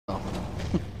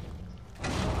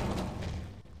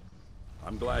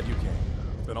I'm glad you came.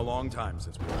 It's been a long time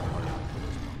since we all parted with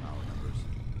those power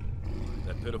members.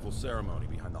 That pitiful ceremony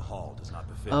behind the hall does not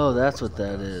befit. Oh, that's what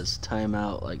that is. Time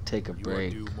out, like take a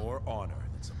break. You are due more honor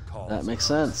than some calls. That makes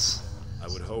sense. I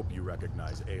would hope you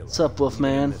recognize Ayla. What's up,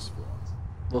 Wolfman?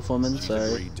 Wolfwoman, She's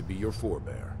sorry. agreed to be your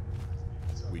forebear.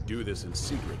 We do this in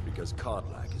secret because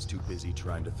Kodlak is too busy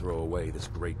trying to throw away this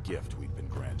great gift we've been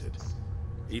granted.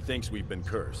 He thinks we've been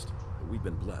cursed, but we've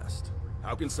been blessed.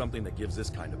 How can something that gives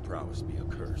this kind of prowess be a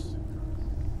curse?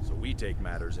 So we take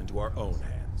matters into our own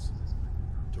hands.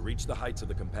 To reach the heights of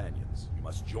the Companions, you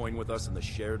must join with us in the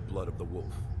shared blood of the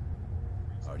wolf.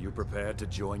 Are you prepared to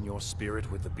join your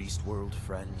spirit with the beast world,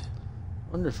 friend?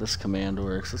 I wonder if this command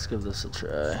works. Let's give this a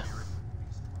try.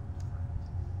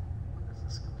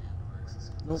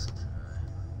 Nope.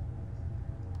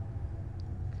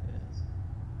 Okay.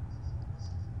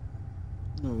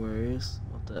 No worries.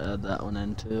 I'll have to add that one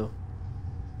in too.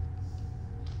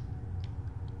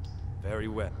 Very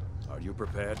well. Are you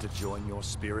prepared to join your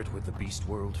spirit with the beast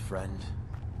world, friend?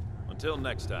 Until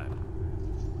next time.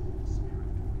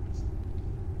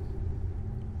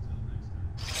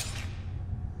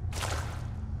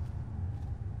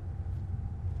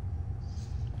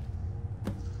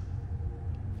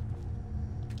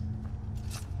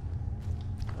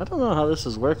 I don't know how this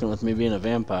is working with me being a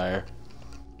vampire.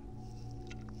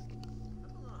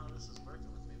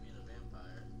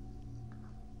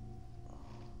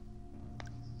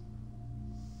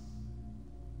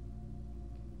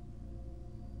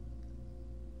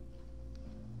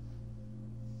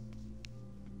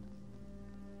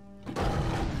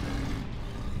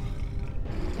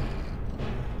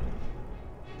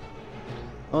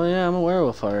 Oh yeah, I'm a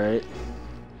werewolf, alright.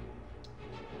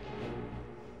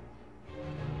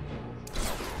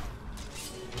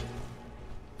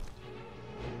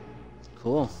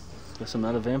 Cool. Guess I'm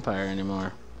not a vampire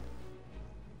anymore.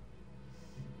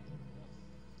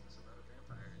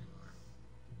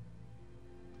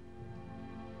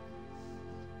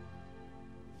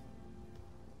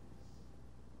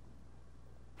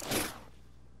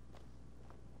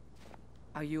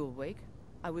 Are you awake?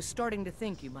 I was starting to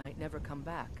think you might never come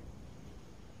back.